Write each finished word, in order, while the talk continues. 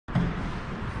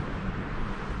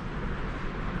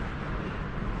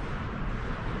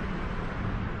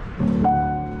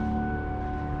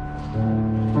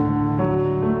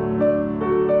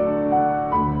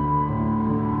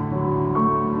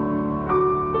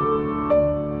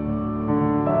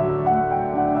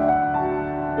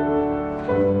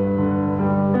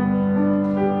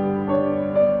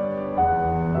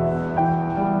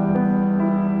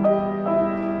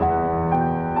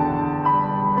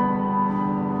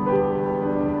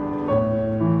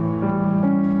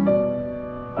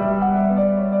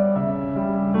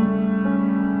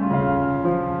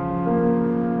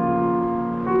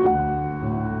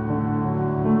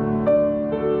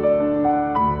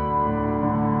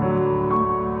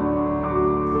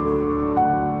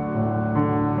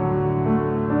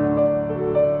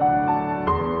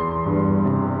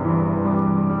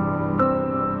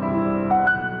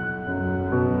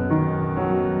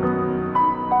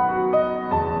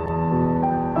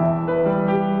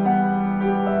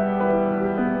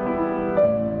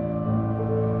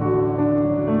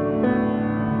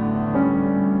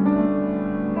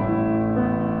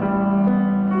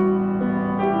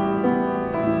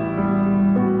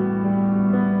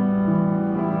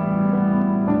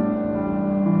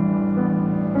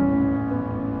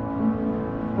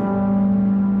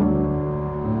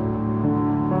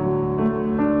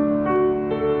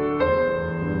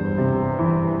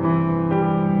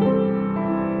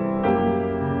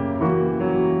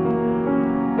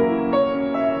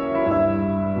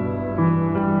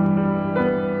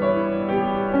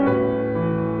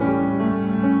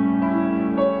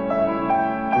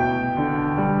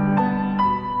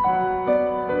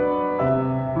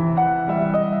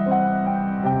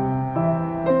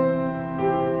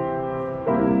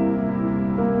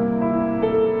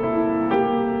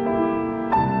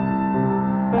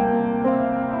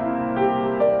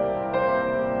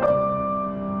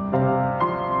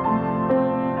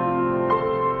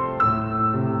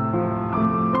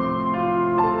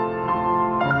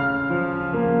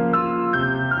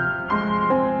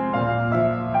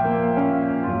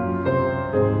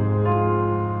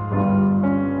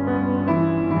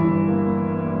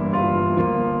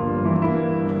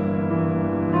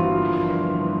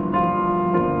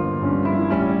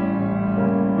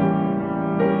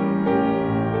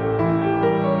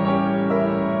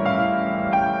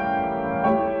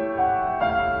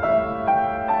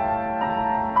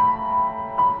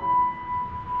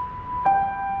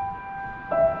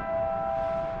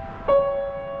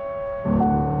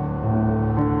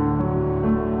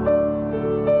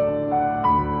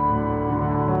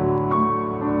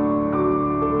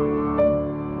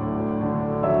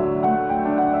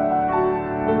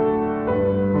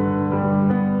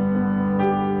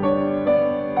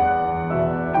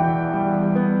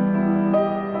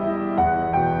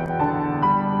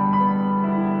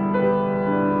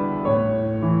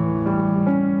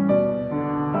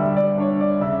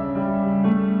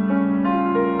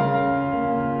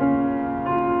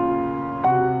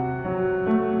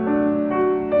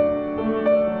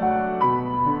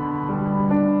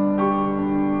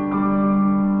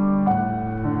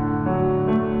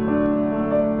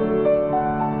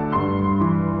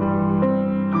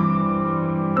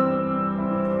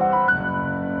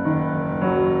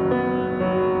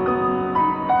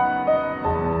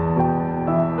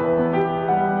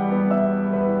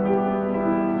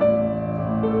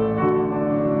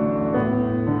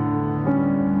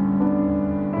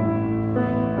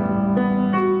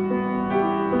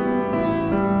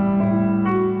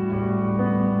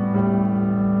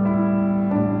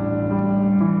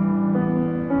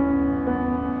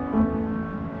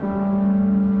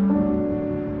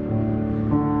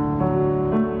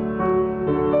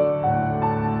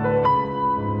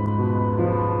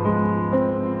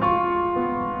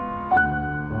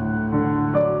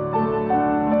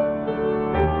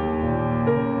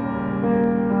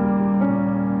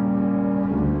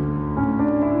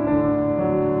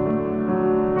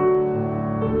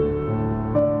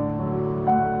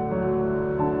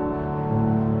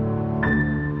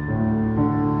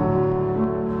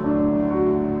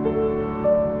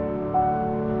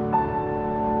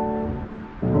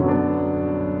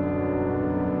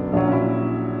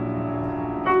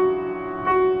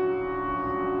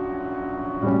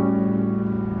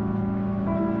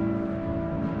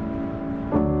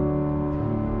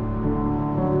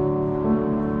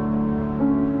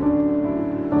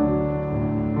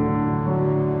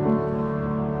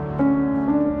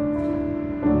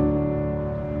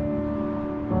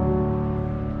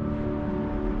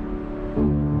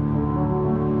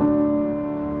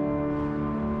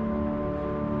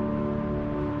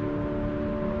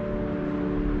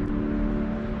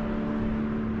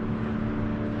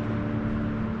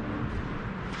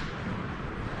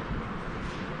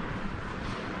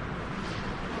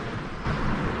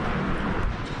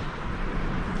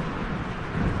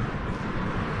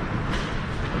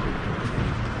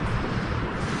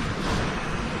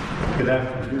Good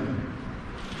afternoon.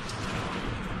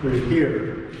 We're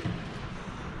here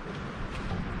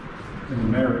in the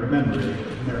memory of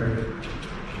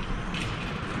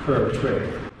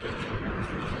maryKerrReavesMemorial,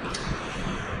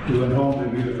 who went home to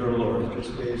be with her Lord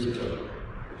just days ago.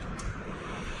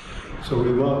 So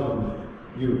we welcome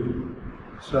you,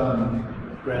 son,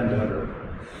 granddaughter,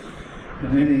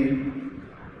 and any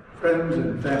friends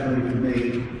and family who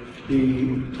may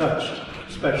be touched,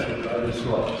 especially by this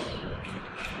loss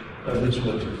of this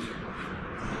winter,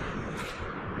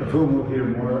 of whom we'll hear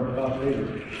more about later,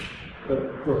 but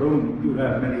for whom you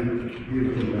have many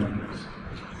beautiful memories.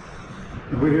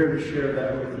 And we're here to share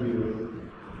that with you,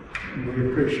 and we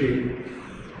appreciate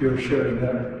your sharing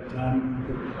that time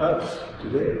with us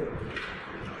today.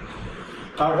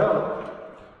 Our help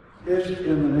is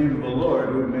in the name of the Lord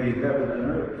who made heaven and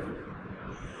earth.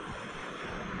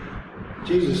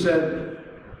 Jesus said,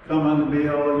 "Come unto me,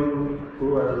 all you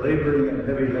who are laboring and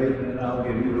heavy laden, and I'll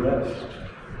give you rest.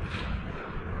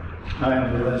 I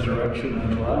am the resurrection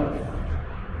and the life.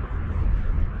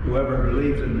 Whoever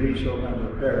believes in me shall never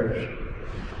perish."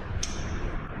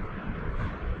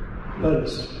 Let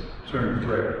us turn to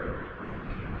prayer.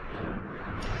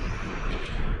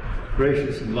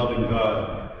 Gracious and loving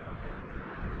God,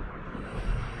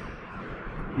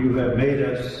 you have made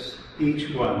us,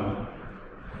 each one,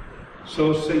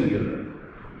 so singular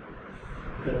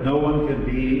that no one can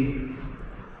be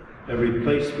a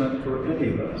replacement for any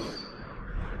of us,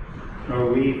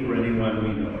 nor we for anyone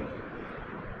we know.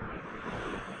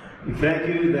 We thank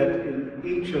you that in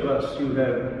each of us you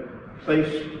have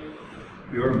placed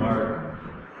your mark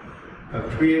of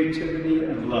creativity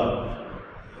and love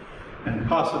and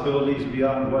possibilities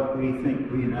beyond what we think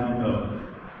we now know.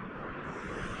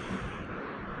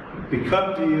 We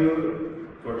come to you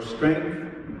for strength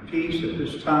and peace at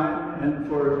this time and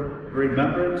for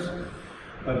remembrance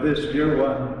of this dear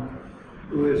one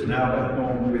who is now at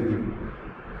home with you.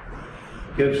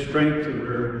 Give strength to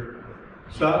her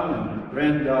son and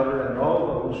granddaughter and all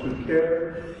those who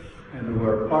care and who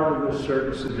are part of this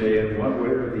service today in one way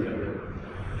or the other.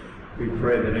 We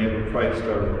pray in the name of Christ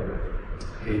our Lord.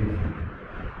 Amen.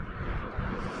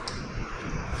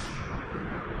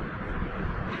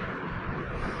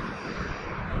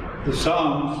 The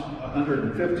Psalms,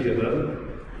 150 of them,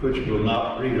 which we'll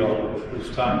not read all at this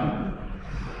time,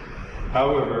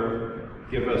 however,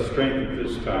 give us strength at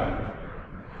this time.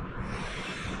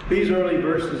 These early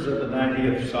verses of the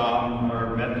 90th Psalm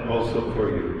are meant also for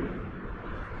you.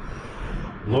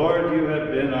 Lord, you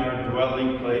have been our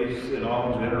dwelling place in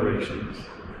all generations.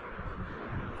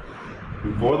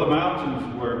 Before the mountains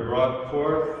were brought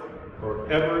forth, or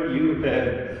ever you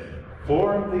had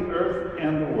formed the earth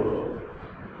and the world,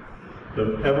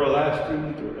 from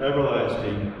everlasting to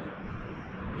everlasting,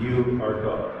 you are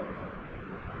God.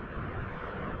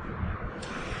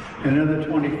 And in the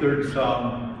 23rd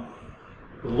Psalm,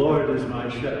 the Lord is my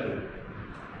shepherd.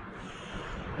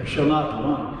 I shall not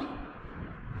want.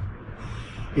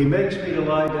 He makes me to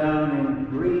lie down in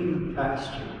green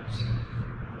pastures.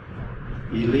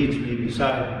 He leads me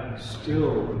beside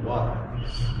still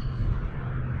waters.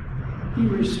 He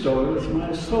restores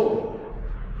my soul.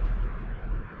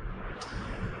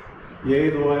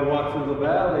 Yea, though I walk through the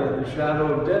valley of the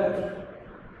shadow of death,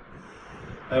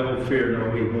 I will fear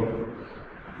no evil,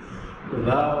 for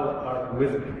thou art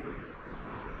with me.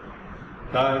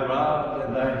 Thy rod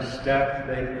and thy staff,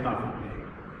 they comfort me.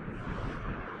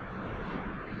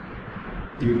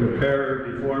 You prepare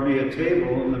before me a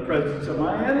table in the presence of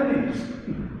my enemies.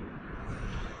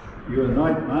 You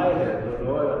anoint my head with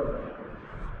oil.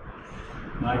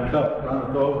 My cup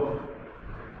runneth over.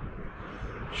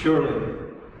 Surely,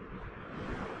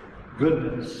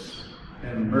 goodness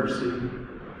and mercy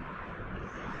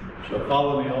shall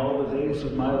follow me all the days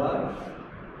of my life,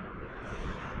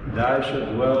 and I shall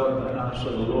dwell in the house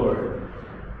of the Lord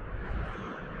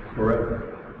forever.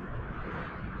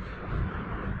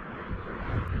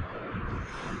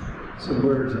 Some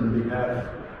words on behalf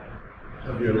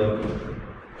of your loved one.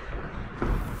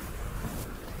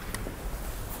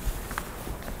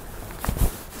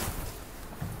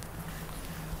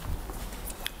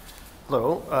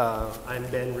 Hello, I'm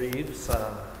Ben Reeves.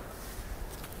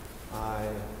 I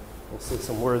will say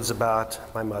some words about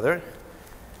my mother.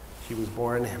 She was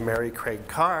born Mary Craig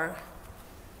Carr,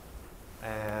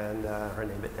 and her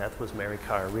name at death was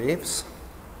maryKerrReaves.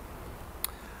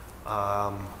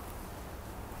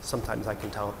 Sometimes I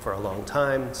can tell for a long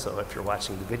time, so if you're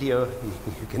watching the video,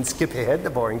 you can skip ahead the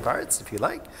boring parts if you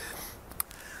like.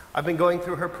 I've been going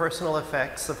through her personal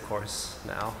effects, of course,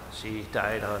 now. She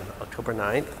died on October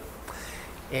 9th.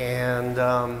 And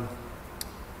a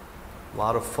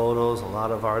lot of photos, a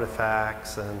lot of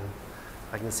artifacts, and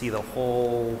I can see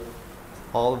all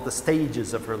of the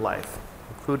stages of her life,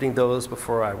 including those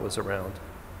before I was around.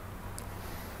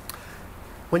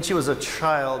 When she was a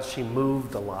child, she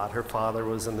moved a lot. Her father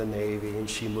was in the Navy, and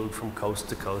she moved from coast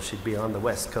to coast. She'd be on the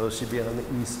West Coast, she'd be on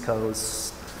the East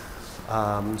Coast.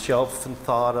 She often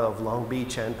thought of Long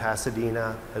Beach and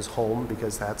Pasadena as home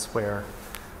because that's where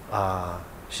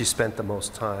she spent the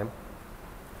most time.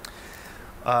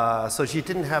 So she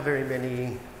didn't have very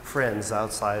many friends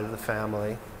outside of the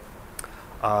family,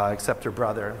 except her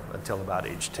brother until about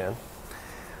age 10.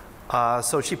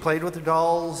 So she played with her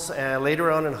dolls, and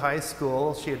later on in high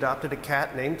school, she adopted a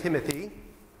cat named Timothy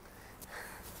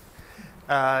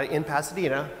in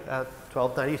Pasadena at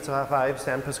 1295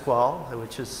 San Pasqual,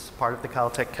 which is part of the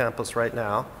Caltech campus right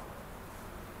now.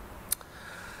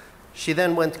 She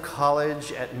then went to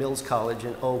college at Mills College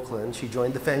in Oakland. She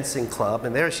joined the fencing club,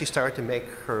 and there she started to make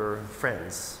her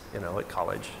friends, at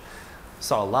college.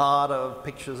 Saw a lot of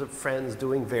pictures of friends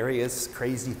doing various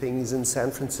crazy things in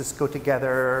San Francisco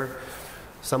together,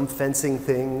 some fencing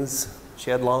things. She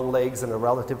had long legs and a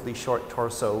relatively short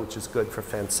torso, which is good for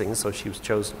fencing, so she was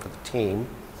chosen for the team.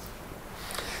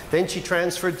 Then she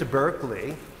transferred to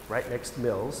Berkeley, right next to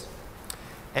Mills,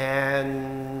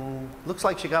 and looks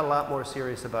like she got a lot more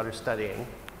serious about her studying.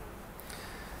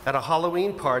 At a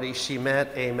Halloween party, she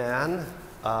met a man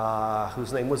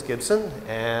whose name was Gibson,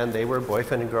 and they were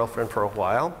boyfriend and girlfriend for a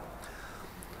while,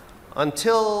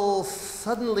 until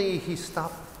suddenly he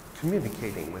stopped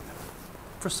communicating with her.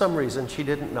 For some reason she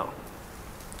didn't know.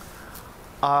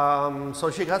 So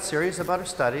she got serious about her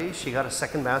studies. She got a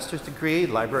second master's degree,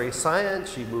 library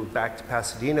science. She moved back to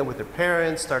Pasadena with her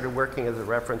parents, started working as a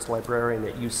reference librarian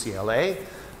at UCLA,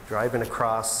 driving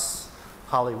across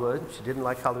Hollywood. She didn't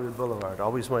like Hollywood Boulevard,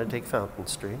 always wanted to take Fountain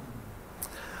Street.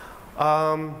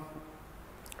 Out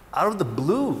of the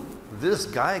blue, this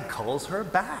guy calls her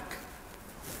back.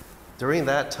 During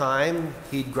that time,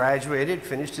 he'd graduated,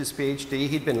 finished his PhD.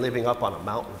 He'd been living up on a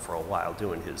mountain for a while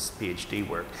doing his PhD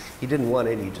work. He didn't want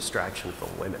any distraction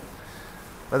from women.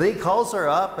 But then he calls her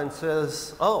up and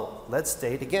says, oh, let's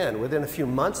date again. Within a few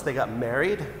months, they got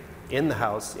married in the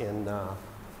house in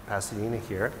Pasadena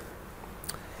here.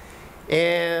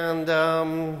 And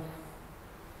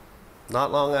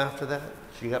not long after that,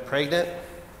 she got pregnant,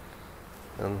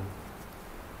 and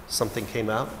something came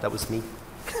out. That was me.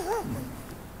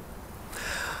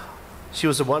 She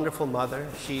was a wonderful mother.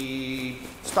 She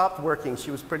stopped working.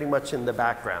 She was pretty much in the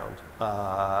background.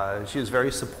 She was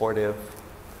very supportive.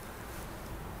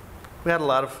 We had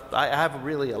I have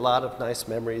really a lot of nice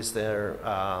memories there.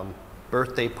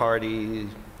 Birthday parties,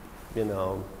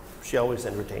 she always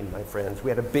entertained my friends.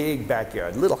 We had a big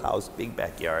backyard, little house, big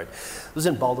backyard. It was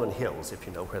in Baldwin Hills, if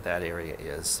you know where that area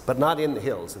is, but not in the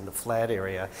hills, in the flat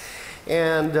area.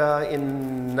 And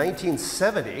in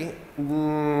 1970,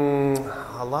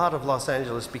 a lot of Los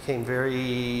Angeles became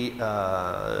the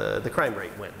crime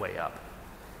rate went way up.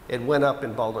 It went up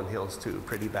in Baldwin Hills too,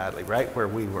 pretty badly, right where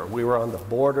we were. We were on the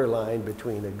borderline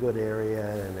between a good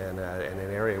area and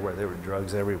an area where there were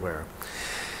drugs everywhere.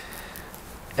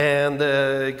 And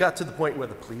it got to the point where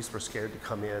the police were scared to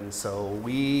come in, so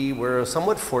we were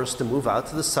somewhat forced to move out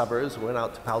to the suburbs. We went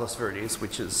out to Palos Verdes,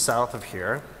 which is south of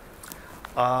here.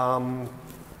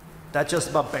 That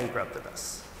just about bankrupted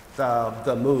us.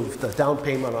 The move, the down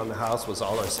payment on the house was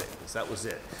all our savings. That was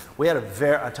it. We had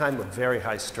a time of very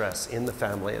high stress in the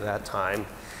family at that time,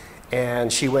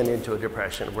 and she went into a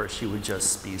depression where she would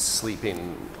just be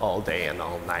sleeping all day and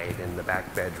all night in the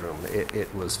back bedroom.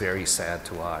 It was very sad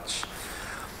to watch.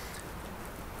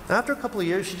 After a couple of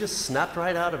years, she just snapped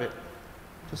right out of it.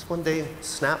 Just one day,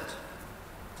 snapped.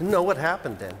 Didn't know what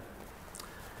happened then.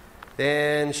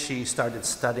 Then she started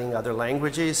studying other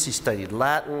languages. She studied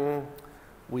Latin.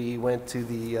 We went to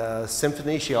the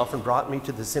symphony. She often brought me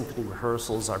to the symphony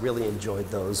rehearsals. I really enjoyed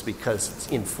those because it's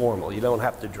informal. You don't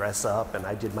have to dress up, and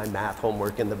I did my math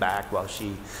homework in the back while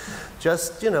she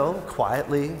just,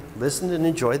 quietly listened and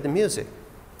enjoyed the music.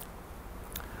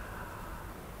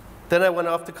 Then I went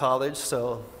off to college,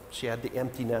 so she had the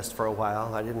empty nest for a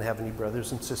while. I didn't have any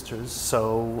brothers and sisters,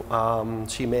 so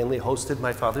she mainly hosted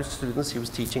my father's students. He was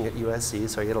teaching at USC,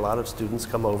 so I had a lot of students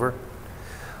come over,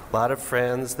 a lot of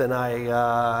friends. Then I,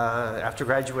 after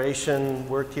graduation,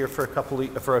 worked here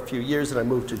for a few years, and I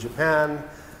moved to Japan,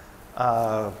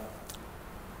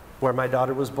 where my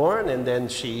daughter was born, and then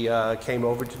she came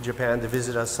over to Japan to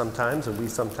visit us sometimes, and we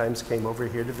sometimes came over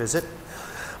here to visit.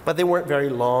 But they weren't very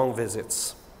long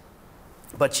visits.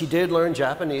 But she did learn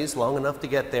Japanese long enough to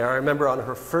get there. I remember on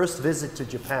her first visit to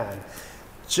Japan,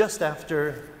 just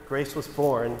after Grace was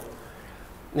born,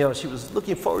 she was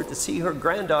looking forward to see her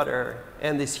granddaughter,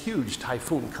 and this huge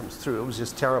typhoon comes through. It was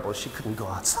just terrible. She couldn't go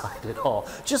outside at all,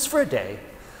 just for a day.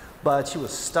 But she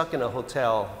was stuck in a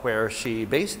hotel where she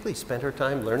basically spent her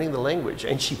time learning the language,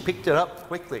 and she picked it up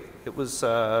quickly. It was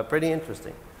pretty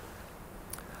interesting.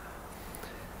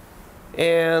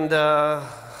 And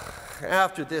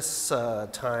after this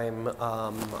time,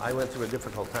 I went through a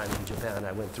difficult time in Japan.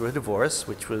 I went through a divorce,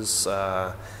 which was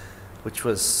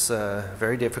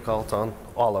very difficult on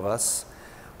all of us.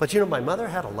 But my mother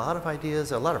had a lot of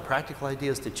ideas, a lot of practical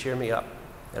ideas to cheer me up,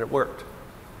 and it worked.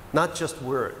 Not just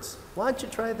words. Why don't you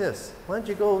try this? Why don't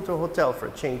you go to a hotel for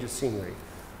a change of scenery?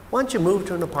 Why don't you move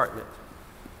to an apartment?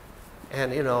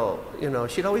 And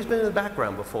she'd always been in the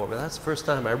background before, but that's the first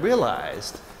time I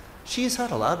realized she's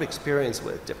had a lot of experience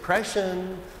with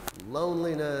depression,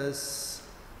 loneliness.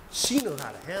 She knew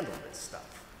how to handle this stuff.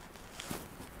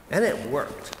 And it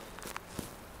worked.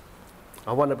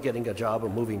 I wound up getting a job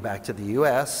and moving back to the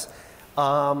US.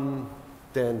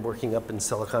 Then working up in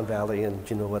Silicon Valley, and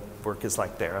you know what work is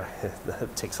like there.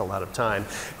 It takes a lot of time.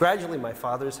 Gradually, my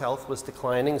father's health was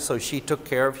declining, so she took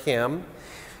care of him.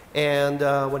 And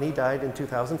when he died in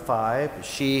 2005,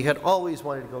 she had always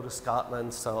wanted to go to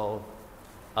Scotland, so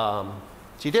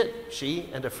she did. She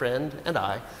and a friend and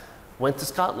I went to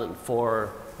Scotland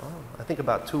for, I think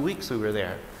about 2 weeks we were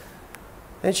there.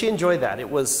 And she enjoyed that. It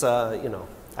was,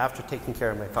 after taking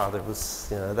care of my father, it was,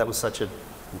 that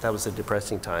was a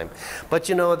depressing time. But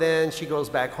then she goes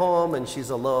back home and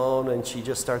she's alone and she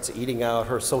just starts eating out.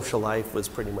 Her social life was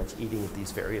pretty much eating at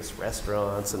these various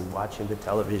restaurants and watching the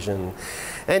television.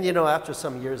 And after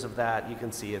some years of that, you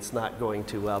can see it's not going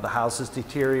too well. The house is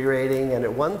deteriorating, and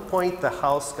at one point the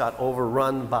house got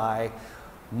overrun by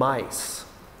mice,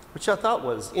 which I thought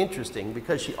was interesting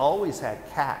because she always had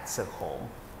cats at home.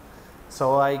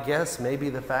 So I guess maybe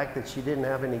the fact that she didn't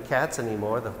have any cats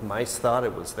anymore, the mice thought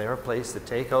it was their place to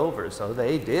take over, so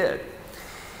they did.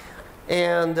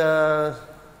 And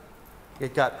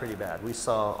it got pretty bad. We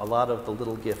saw a lot of the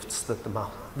little gifts that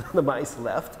the mice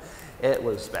left. It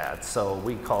was bad, so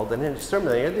we called an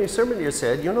exterminator. The exterminator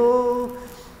said, we're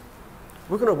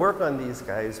going to work on these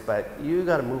guys, but you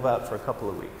got to move out for a couple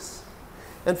of weeks.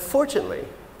 And fortunately,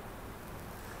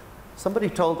 somebody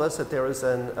told us that there was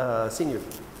a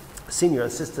senior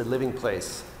assisted living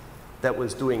place that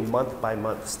was doing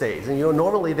month-by-month stays. And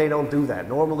normally they don't do that.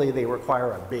 Normally they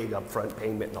require a big upfront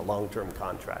payment and a long-term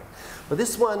contract. But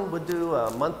this one would do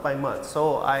month-by-month,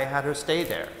 so I had her stay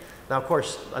there. Now, of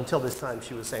course, until this time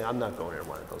she was saying, I'm not going to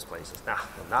one of those places. Nah,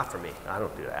 not for me. I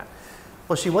don't do that.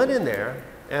 Well, she went in there,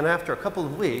 and after a couple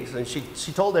of weeks, and she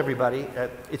told everybody,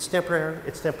 it's temporary,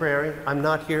 it's temporary. I'm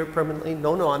not here permanently.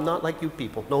 No, I'm not like you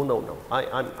people. No.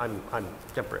 I'm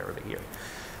temporarily here.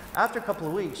 After a couple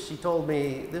of weeks, she told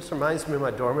me, this reminds me of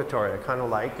my dormitory. I kind of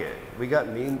like it. We got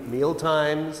meal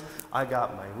times. I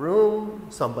got my room.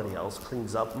 Somebody else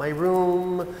cleans up my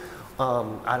room.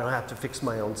 I don't have to fix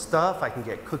my own stuff. I can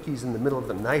get cookies in the middle of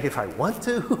the night if I want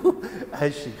to.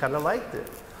 And she kind of liked it.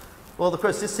 Well, of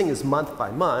course, this thing is month by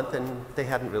month, and they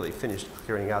hadn't really finished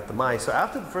clearing out the mice. So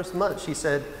after the first month, she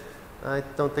said, I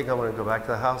don't think I want to go back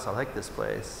to the house. I like this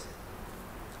place.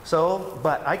 So,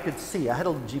 but I could see, I had a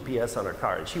little GPS on her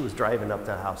car, and she was driving up to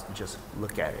the house to just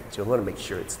look at it. She wanted to make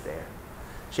sure it's there.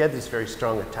 She had this very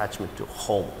strong attachment to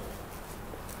home.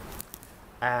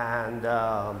 And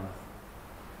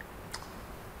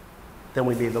then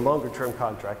we made a longer term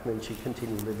contract, and then she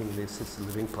continued living in the assisted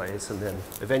living place, and then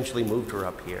eventually moved her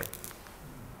up here.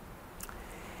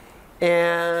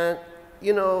 And,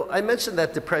 I mentioned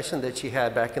that depression that she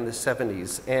had back in the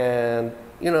 70s, and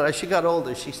as she got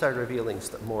older, she started revealing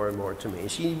more and more to me.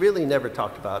 She really never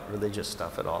talked about religious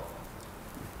stuff at all.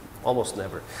 Almost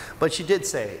never. But she did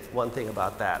say one thing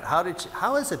about that.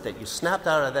 How is it that you snapped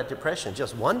out of that depression?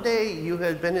 Just one day you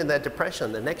had been in that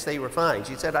depression, the next day you were fine.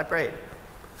 She said, I prayed.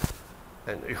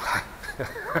 And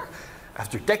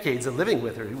after decades of living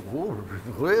with her,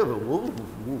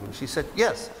 she said,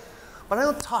 yes, but I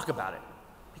don't talk about it.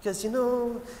 Because,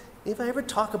 if I ever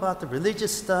talk about the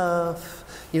religious stuff,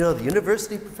 the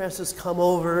university professors come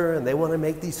over and they want to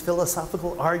make these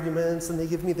philosophical arguments and they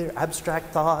give me their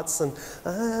abstract thoughts, and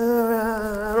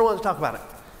I don't want to talk about it.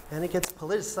 And it gets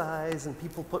politicized and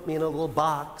people put me in a little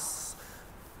box.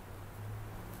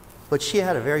 But she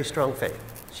had a very strong faith.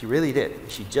 She really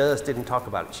did. She just didn't talk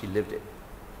about it. She lived it.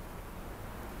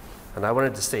 And I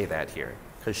wanted to say that here,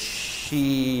 because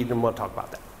she didn't want to talk about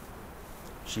that.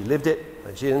 She lived it,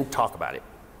 and she didn't talk about it.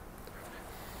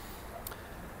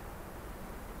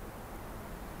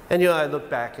 And I look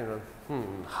back,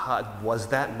 was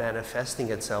that manifesting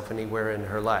itself anywhere in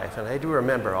her life? And I do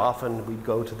remember often we'd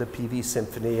go to the PV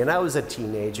Symphony, and I was a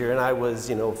teenager, and I was,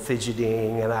 you know,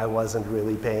 fidgeting, and I wasn't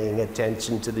really paying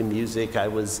attention to the music. I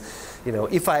was, you know,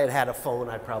 if I had had a phone,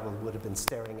 I probably would have been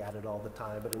staring at it all the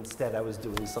time, but instead I was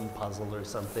doing some puzzle or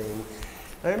something.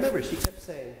 And I remember she kept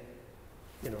saying,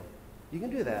 you know, you can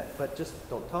do that, but just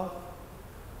don't talk.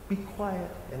 Be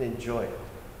quiet and enjoy it.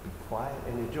 Be quiet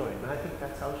and enjoy it. And I think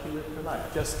that's how she lived her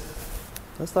life. Just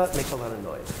let's not make a lot of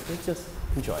noise. Let's just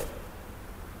enjoy it.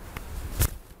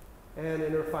 And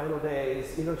in her final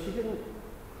days, you know, she didn't,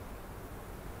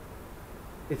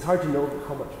 it's hard to know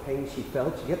how much pain she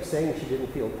felt. She kept saying she didn't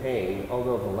feel pain,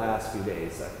 although the last few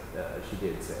days she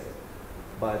did say.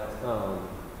 But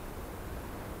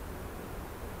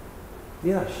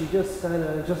yeah, she just kind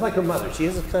of, just like her mother, she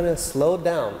just kind of slowed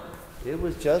down. It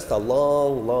was just a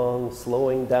long, long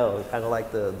slowing down, kind of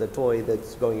like the toy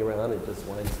that's going around and just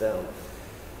winds down.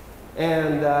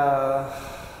 And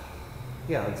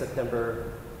yeah, in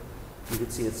September, you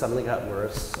could see it suddenly got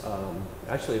worse.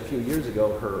 Actually, a few years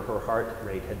ago, her heart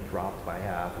rate had dropped by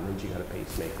half, and then she got a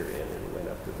pacemaker in, and it went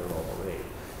up to the normal rate.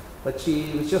 But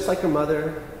she was just like her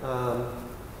mother,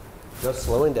 just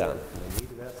slowing down. And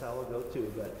maybe that's how it'll go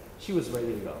too. But she was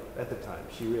ready to go at the time.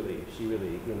 She really,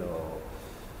 you know,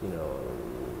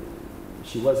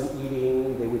 she wasn't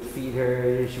eating. They would feed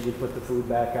her. She would put the food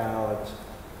back out.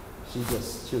 She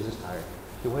was just tired.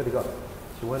 She wanted to go.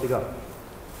 She wanted to go.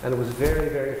 And it was very,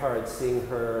 very hard seeing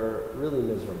her really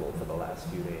miserable for the last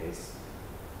few days.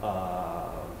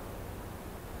 That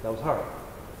was hard.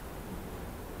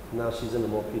 Now she's in a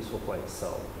more peaceful place,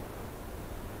 so,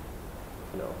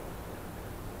 you know.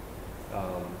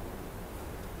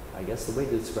 I guess the way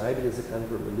to describe it is a kind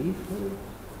of a relief.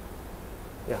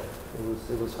 Yeah,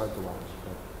 it was hard to watch.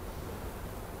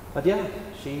 But yeah,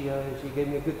 she gave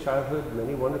me a good childhood,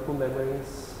 many wonderful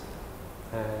memories,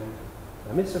 and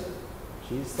I miss her.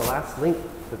 She's the last link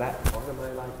to that part of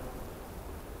my life.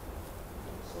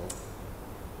 So,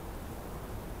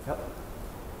 yep,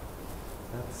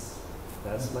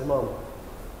 that's my mom.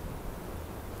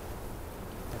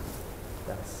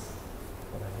 That's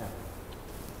what I have.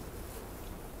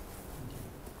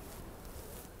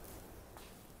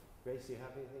 Grace, do you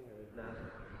have anything or no?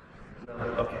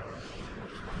 No. Okay.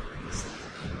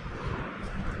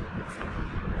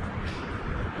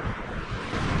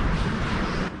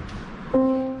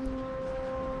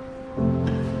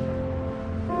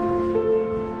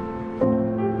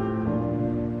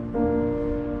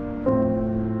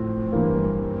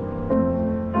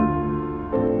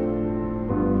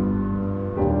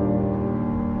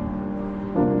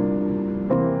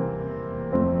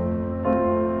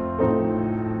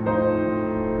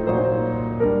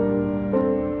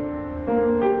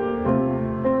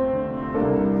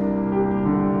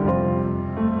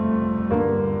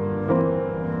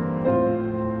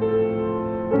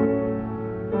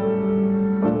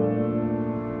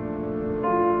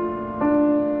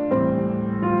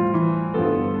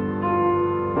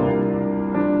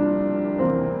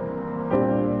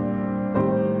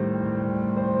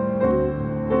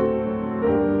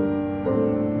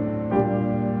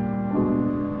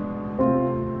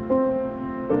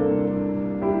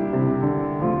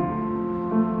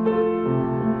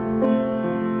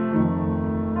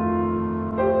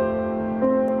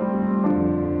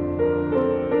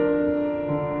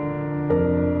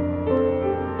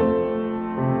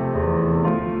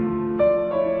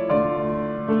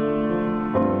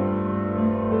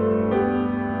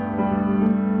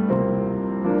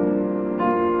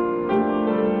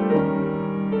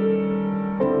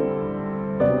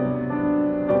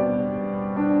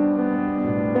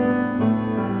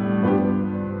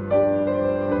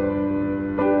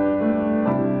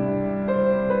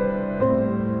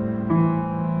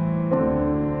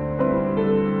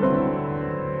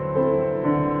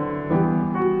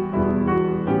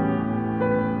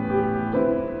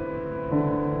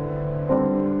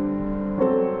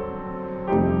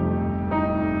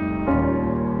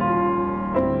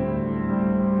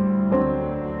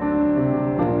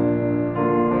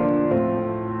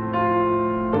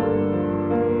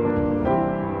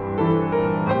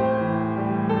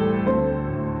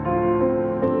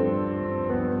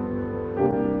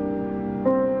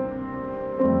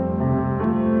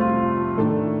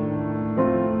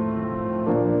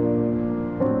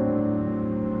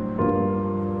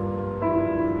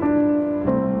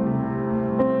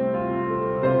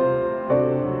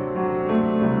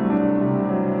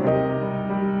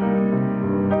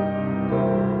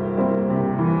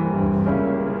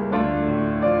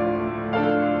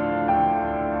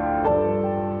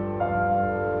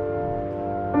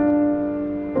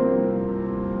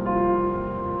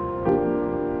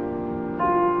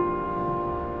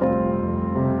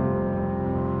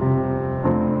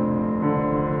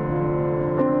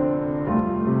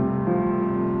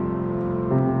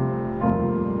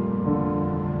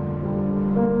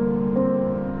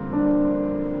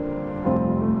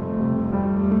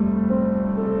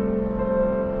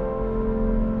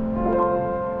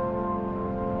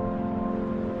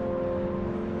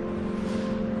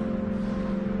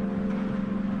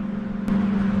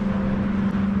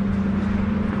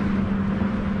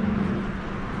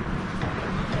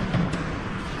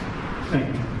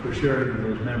 sharing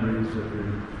those memories of your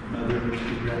mother,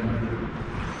 your grandmother.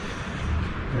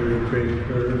 Mary prayed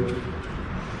for her.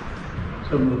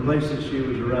 Some of the places she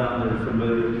was around are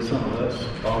familiar to some of us.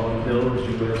 Baldwin Hills,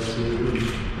 USC,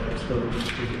 that's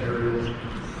those big areas.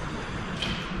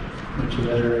 Much of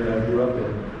that area I grew up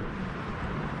in.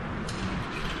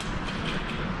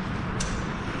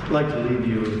 I'd like to leave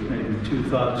you with maybe two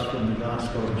thoughts from the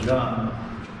Gospel of John.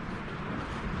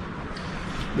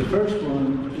 The first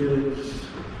one is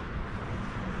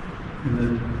in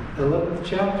the 11th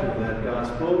chapter of that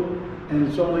Gospel, and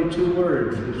it's only 2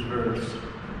 words, this verse.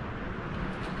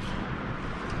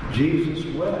 Jesus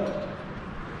wept.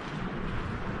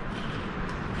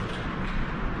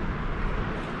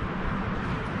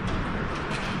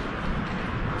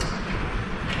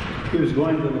 He was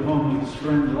going to the home of his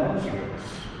friend Lazarus.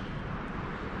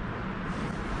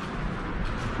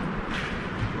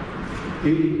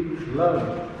 He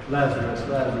loved Lazarus.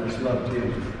 Lazarus loved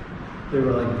him. They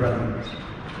were like brothers.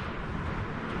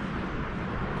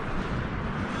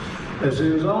 As he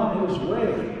was on his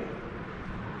way,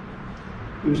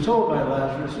 he was told by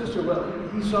Lazarus' sister, well,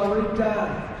 he's already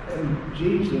died. And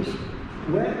Jesus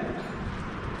wept.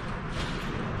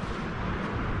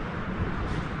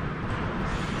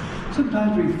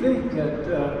 Sometimes we think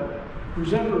that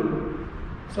who's ever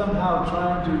somehow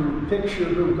trying to picture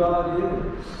who God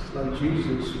is, like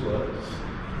Jesus was,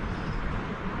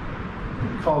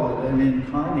 we call it an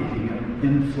incarnating, an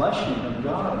infleshing of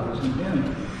God was in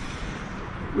him.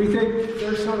 We think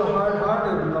they're sort of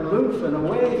hard-hearted and aloof and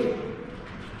away.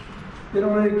 They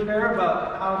don't really care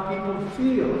about how people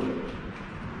feel.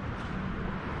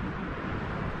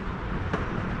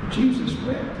 Jesus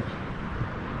wept.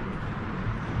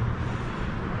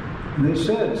 And they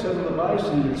said, some of the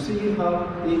bystanders, see how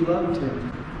he loved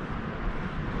him.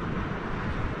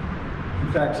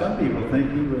 In fact, some people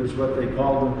think he was what they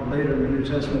called him later in the New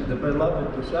Testament, the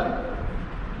beloved disciple.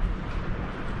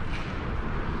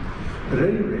 At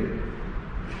any rate,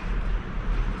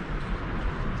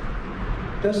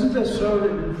 doesn't this sort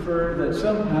of infer that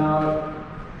somehow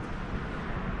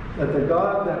that the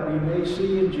God that we may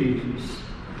see in Jesus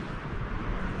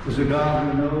is a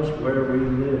God who knows where we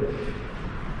live,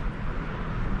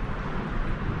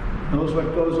 knows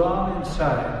what goes on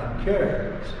inside, and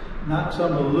cares, not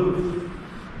some aloof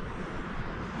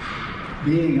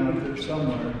being out there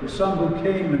somewhere, but some who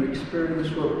came and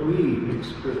experienced what we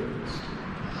experienced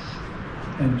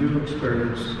and do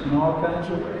experience in all kinds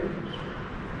of ways.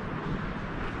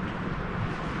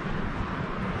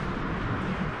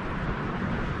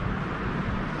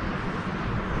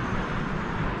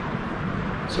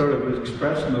 Sort of was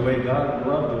expressed in the way God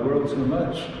loved the world so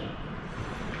much.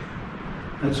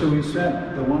 That's who he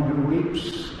sent, the one who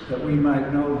weeps, that we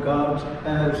might know God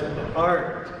has a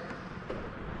heart.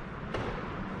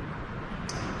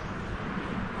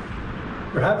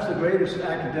 Perhaps the greatest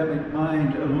academic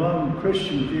mind among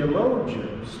Christian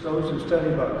theologians, those who study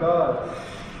about God,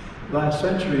 last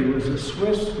century was a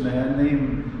Swiss man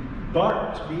named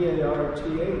Barth,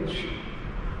 B-A-R-T-H.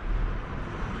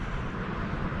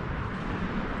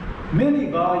 Many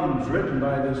volumes written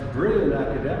by this brilliant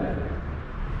academic.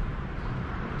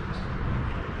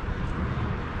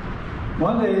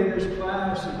 One day in his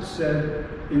class it said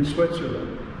in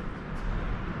Switzerland,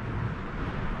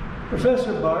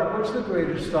 Professor Barth, what's the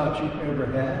greatest thought you've ever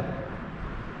had?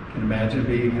 Can you imagine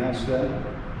being asked that?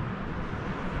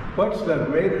 What's the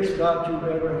greatest thought you've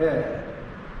ever had?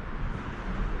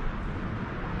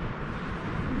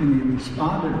 And he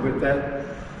responded with that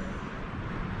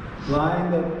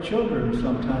line that children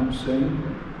sometimes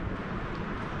sing,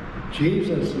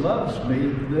 Jesus loves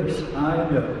me, this I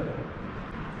know,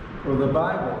 for the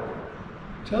Bible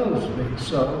tells me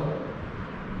so.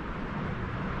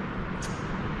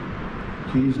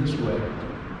 Jesus wept.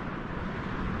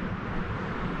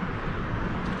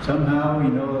 Somehow we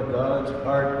know that God's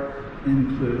heart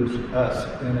includes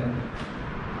us in it,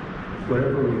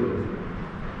 wherever we live.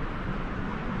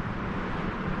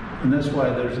 And that's why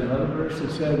there's another verse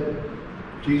that said,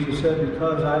 Jesus said,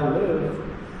 because I live,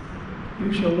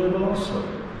 you shall live also.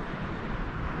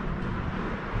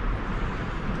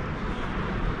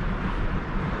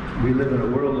 We live in a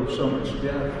world of so much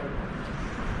death,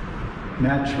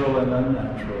 natural and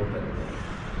unnatural. But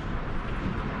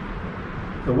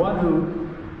the one who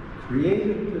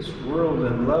created this world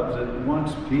and loves it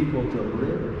wants people to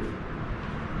live,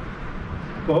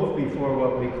 both before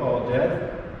what we call death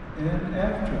and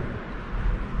after.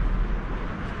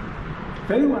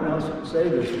 If anyone else would say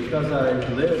this, because I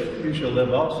live, you shall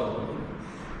live also,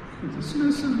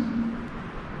 dismiss him.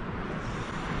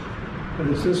 But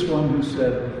it's this one who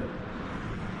said,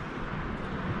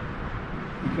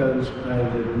 because I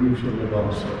live, you shall live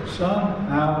also.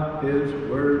 Somehow his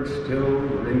words still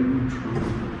ring true.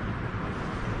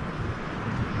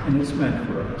 And it's meant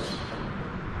for us.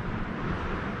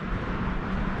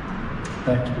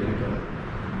 Thanks be to God.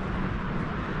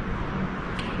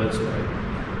 Let's pray.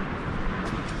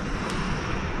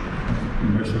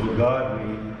 Merciful God, we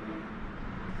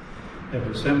have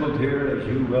assembled here, as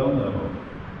you well know,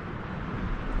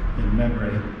 in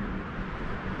memory of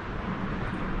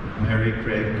Mary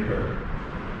Craig Kerr.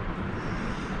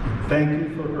 And thank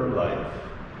you for her life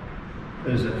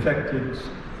that has affected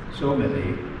so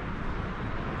many.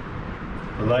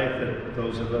 A life that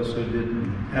those of us who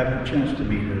didn't have a chance to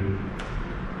meet her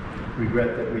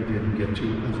regret that we didn't get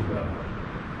to as well.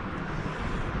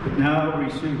 But now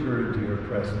receive her into your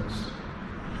presence.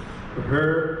 For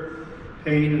her,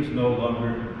 pain is no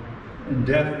longer, and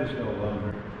death is no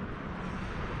longer.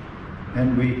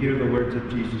 And we hear the words of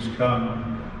Jesus,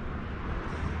 come,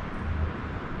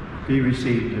 be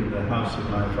received in the house of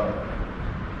my Father,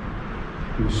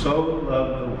 who so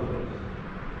loved the world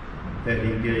that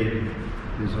he gave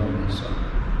his only Son.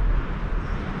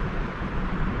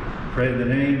 Pray in the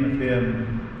name of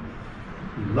him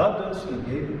who loved us and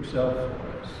gave himself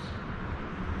for us,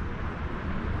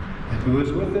 and who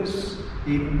is with us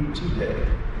even today,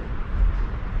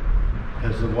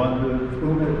 as the one of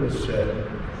whom it was said,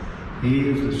 he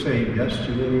is the same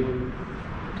yesterday,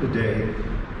 today,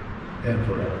 and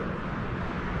forever.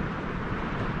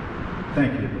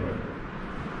 Thank you, Lord.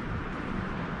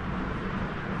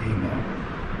 Amen.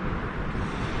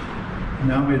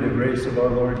 Now may the grace of our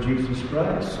Lord Jesus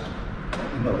Christ,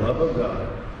 and the love of God,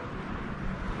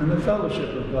 and the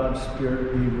fellowship of God's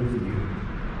Spirit be with you,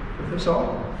 with us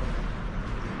all,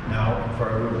 now and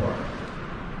forevermore.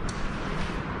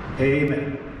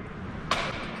 Amen.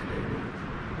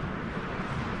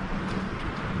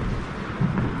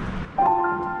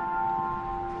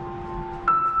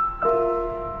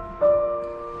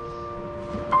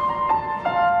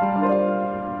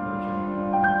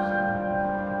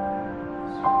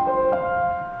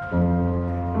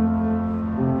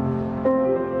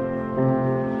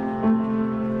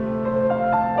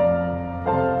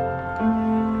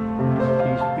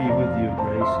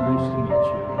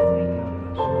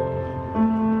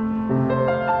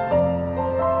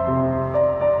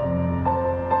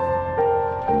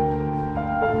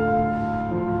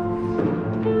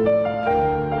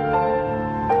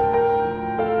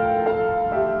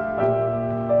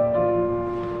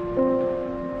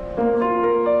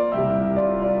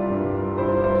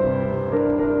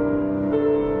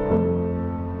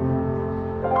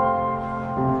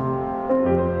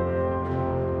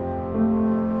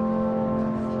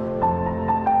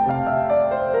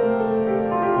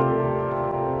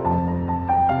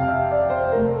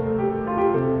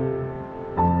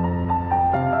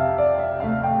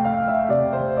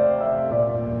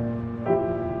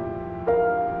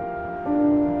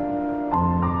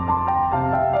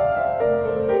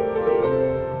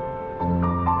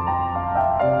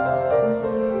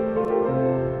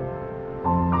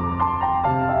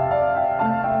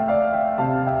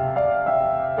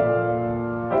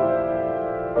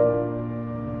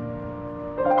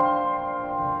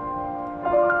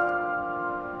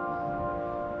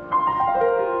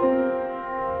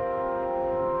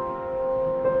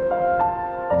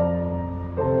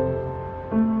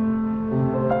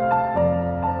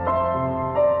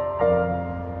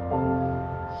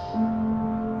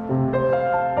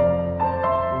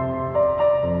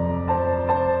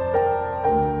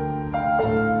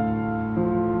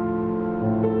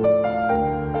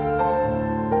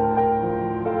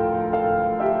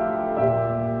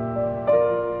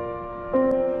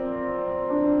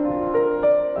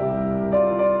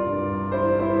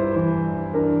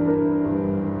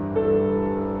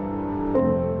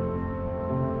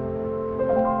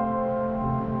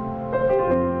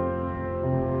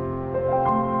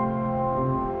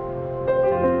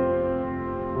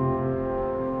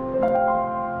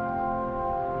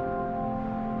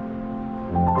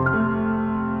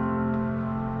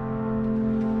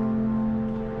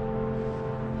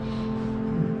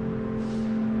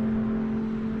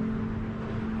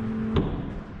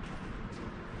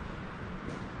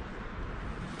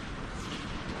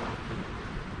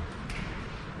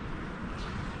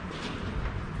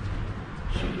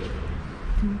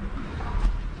 Mm-hmm.